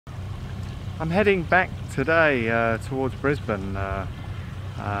I'm heading back today towards Brisbane.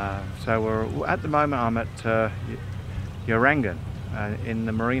 So we're at the moment I'm at Yarangan in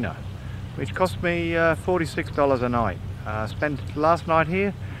the marina, which cost me $46 a night. Spent last night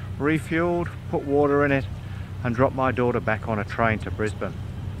here, refueled, put water in it, and dropped my daughter back on a train to Brisbane.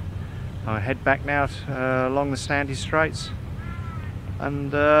 I head back now along the sandy straits,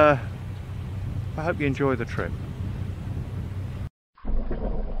 and I hope you enjoy the trip.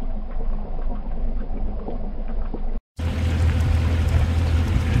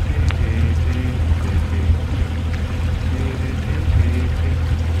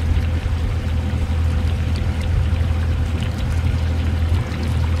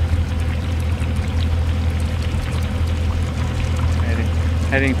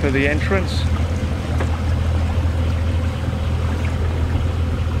 Heading for the entrance.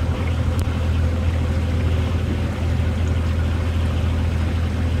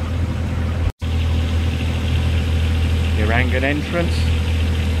 Yarangan entrance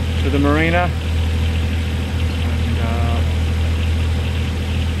to the marina. And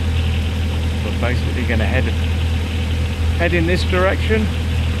we're basically going to head in this direction,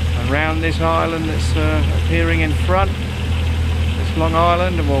 around this island that's appearing in front. Long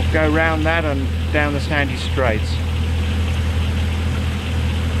Island, and we'll go round that and down the sandy straits.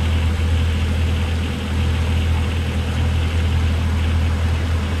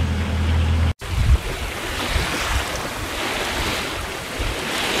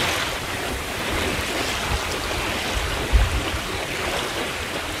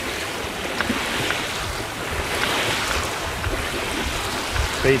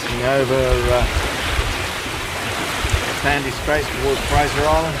 Beating over sandy straits towards Fraser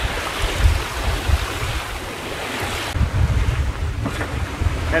Island.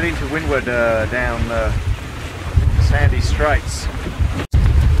 Heading to windward down the sandy straits.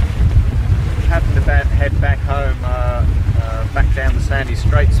 Happened to head back home, back down the sandy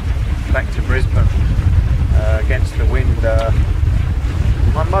straits, back to Brisbane against the wind.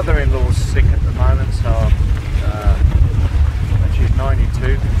 My mother-in-law's sick at the moment, so she's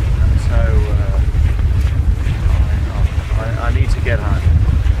 92, so I need to get home.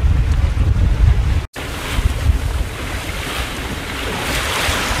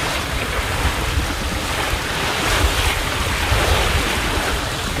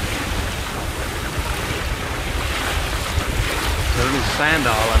 There's a little sand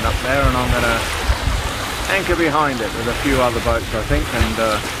island up there, and I'm going to anchor behind it with a few other boats, I think, and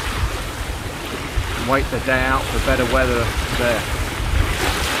wait the day out for better weather there.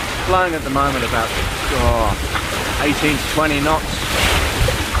 Blowing at the moment about 18 to 20 knots,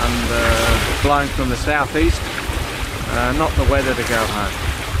 and blowing from the southeast. Not the weather to go home.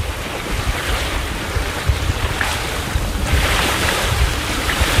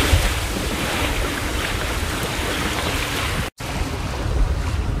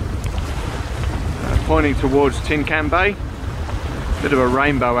 Pointing towards Tin Can Bay. Bit of a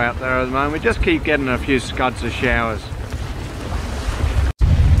rainbow out there at the moment. We just keep getting a few scuds of showers.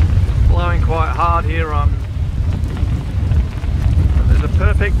 Blowing quite hard here on. There's a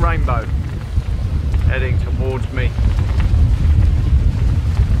perfect rainbow heading towards me.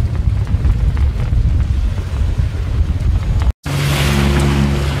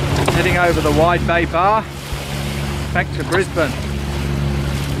 Heading over the Widebay bar back to Brisbane.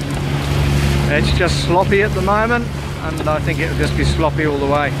 It's just sloppy at the moment, and I think it'll just be sloppy all the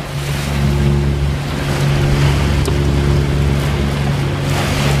way.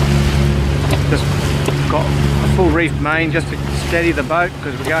 Just got a full reef main just to steady the boat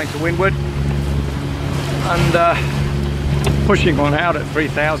because we're going to windward, and pushing on out at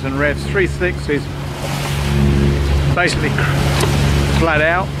 3,000 revs. 3.6 is basically flat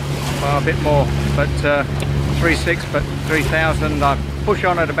out, well, a bit more, but 3.6, but 3,000 I push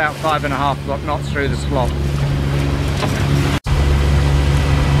on at about 5.5 knots through the slop.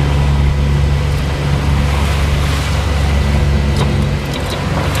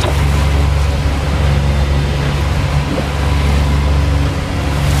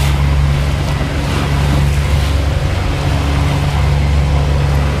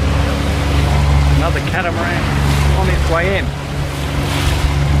 Another catamaran on its way in.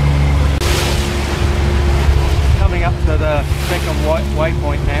 Coming up to the second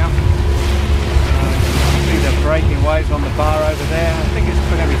waypoint now. See the breaking waves on the bar over there. I think it's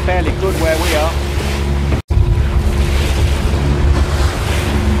going to be fairly good where we are.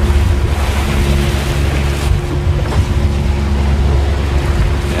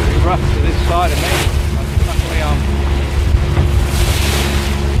 Very rough to this side of me. Luckily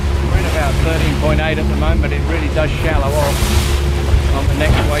we're in about 13.8 at the moment, but it really does shallow off on the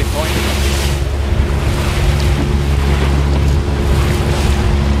next waypoint.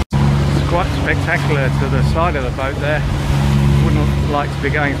 spectacular to the side of the boat there. Wouldn't like to be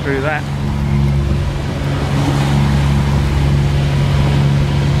going through that.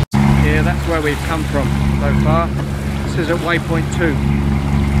 Yeah, that's where we've come from so far. This is at waypoint 2.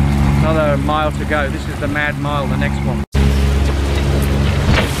 Another mile to go. This is the Mad Mile, the next one.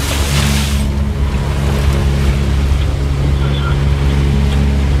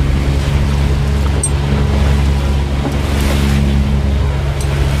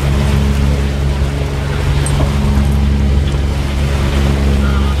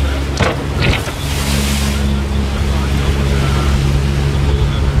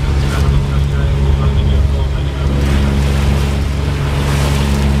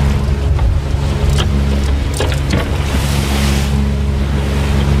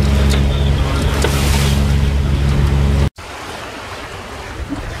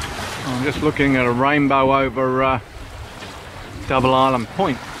 Just looking at a rainbow over Double Island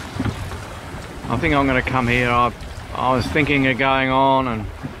Point. I think I'm going to come here. I was thinking of going on and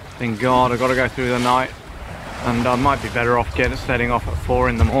think, God, I've got to go through the night, and I might be better off setting off at 4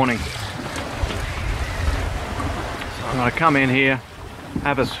 in the morning. So I'm going to come in here,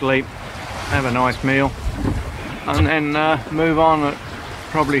 have a sleep, have a nice meal, and then move on at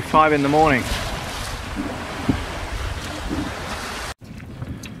probably 5 in the morning.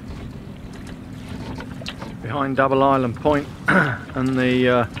 Behind Double Island Point, and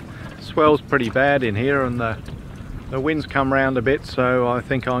the swell's pretty bad in here, and the wind's come round a bit, so I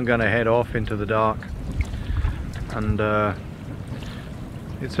think I'm going to head off into the dark. And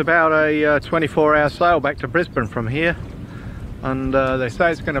it's about a 24-hour sail back to Brisbane from here, and they say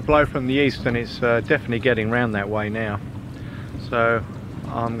it's going to blow from the east, and it's definitely getting round that way now. So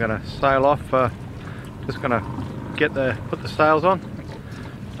I'm going to sail off, just going to put the sails on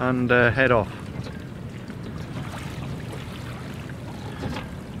and head off.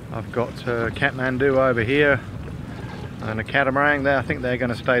 I've got Kathmandu over here and a catamaran there. I think they're going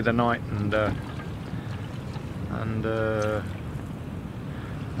to stay the night and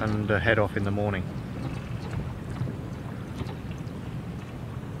head off in the morning.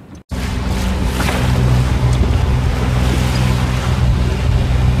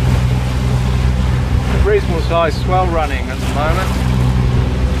 A reasonable size swell running at the moment.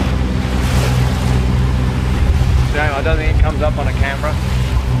 I don't think it comes up on a camera.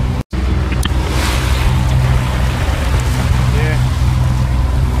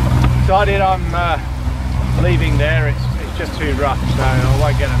 Decided I'm leaving there. It's just too rough, so I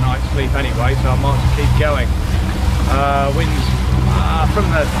won't get a night's sleep anyway, so I might as well keep going. Winds from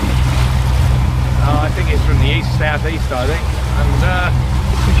the I think it's from the east southeast, I think, and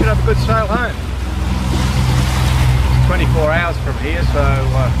we should have a good sail home. It's 24 hours from here, so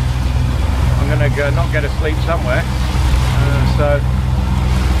I'm going to not get a sleep somewhere, so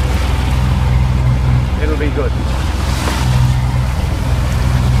it'll be good.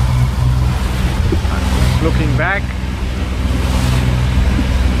 Looking back,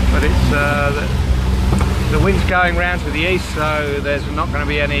 but it's the wind's going round to the east, so there's not going to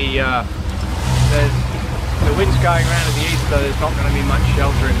be any the wind's going round to the east, so there's not going to be much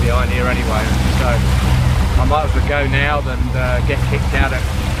sheltering behind here anyway, so I might as well go now than get kicked out at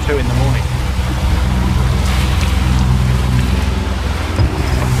 2 in the morning.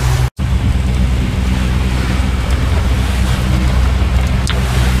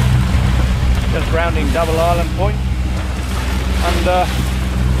 Just rounding Double Island Point, and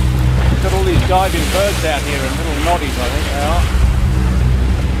got all these diving birds out here, and little noddies I think they are.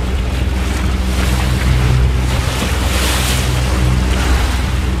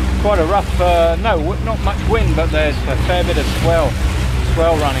 Quite a rough, no, not much wind, but there's a fair bit of swell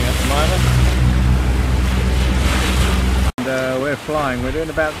running at the moment. And we're flying, we're doing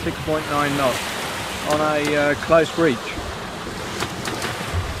about 6.9 knots on a close reach.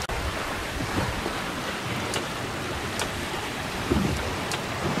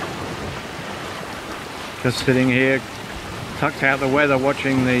 Just sitting here, tucked out the weather,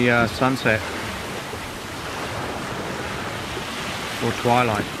 watching the sunset or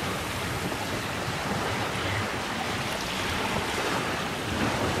twilight.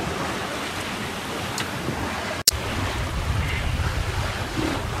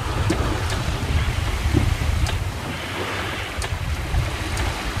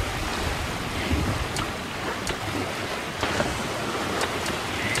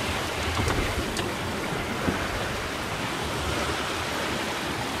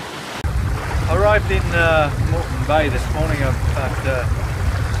 Arrived in Moreton Bay this morning at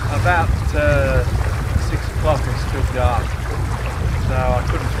about 6 o'clock. It's still dark, so I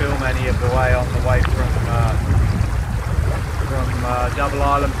couldn't film any of the way on the way from Double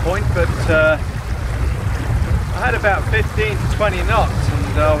Island Point, but I had about 15 to 20 knots,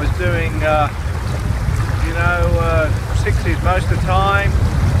 and I was doing, you know, 60s most of the time,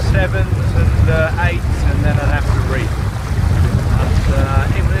 7s and 8s, and then I'd have to reef.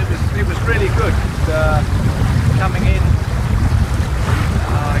 And it was really good. Coming in,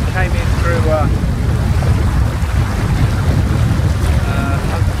 I came in through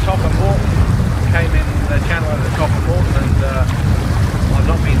at the top of Morton, came in the channel at the top of Morton, and I've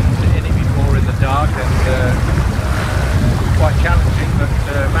not been in it before in the dark, and quite challenging, but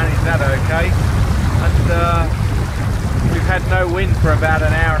managed that okay. And we've had no wind for about an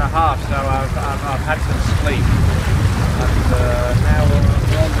hour and a half, so I've had some sleep. And now we're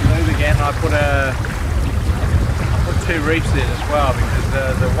on the move again. I put 2 reefs in as well, because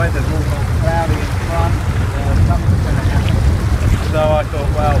the weather's all gone cloudy in front. Something's going to happen. So I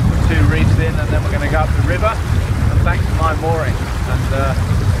thought, well, put 2 reefs in, and then we're going to go up the river and back to my mooring.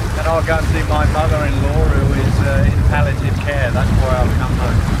 And I'll go and see my mother-in-law, who is in palliative care. That's why I'll come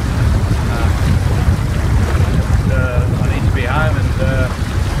home. I need to be home, and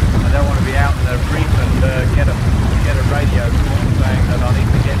I don't want to be out in the reef and get a radio call saying that I need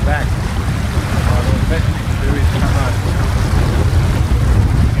to get back. The best thing to do is come home.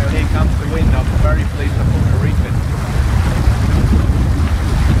 You know, here comes the wind. I'm very pleased to put the reef in.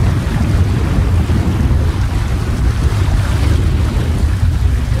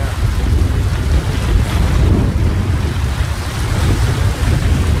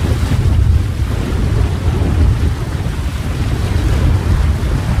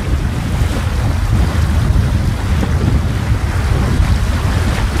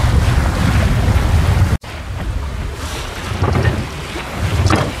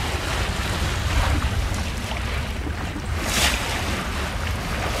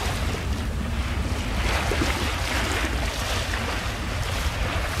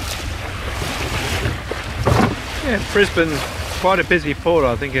 Yeah, Brisbane's quite a busy port.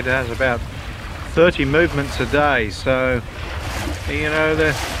 I think it has about 30 movements a day, so you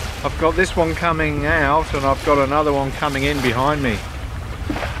know, I've got this one coming out and I've got another one coming in behind me.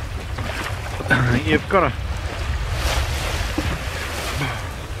 You've got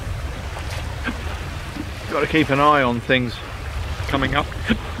to keep an eye on things coming up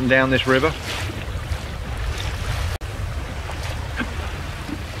and down this river.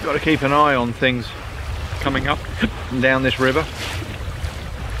 Got to keep an eye on things coming up and down this river.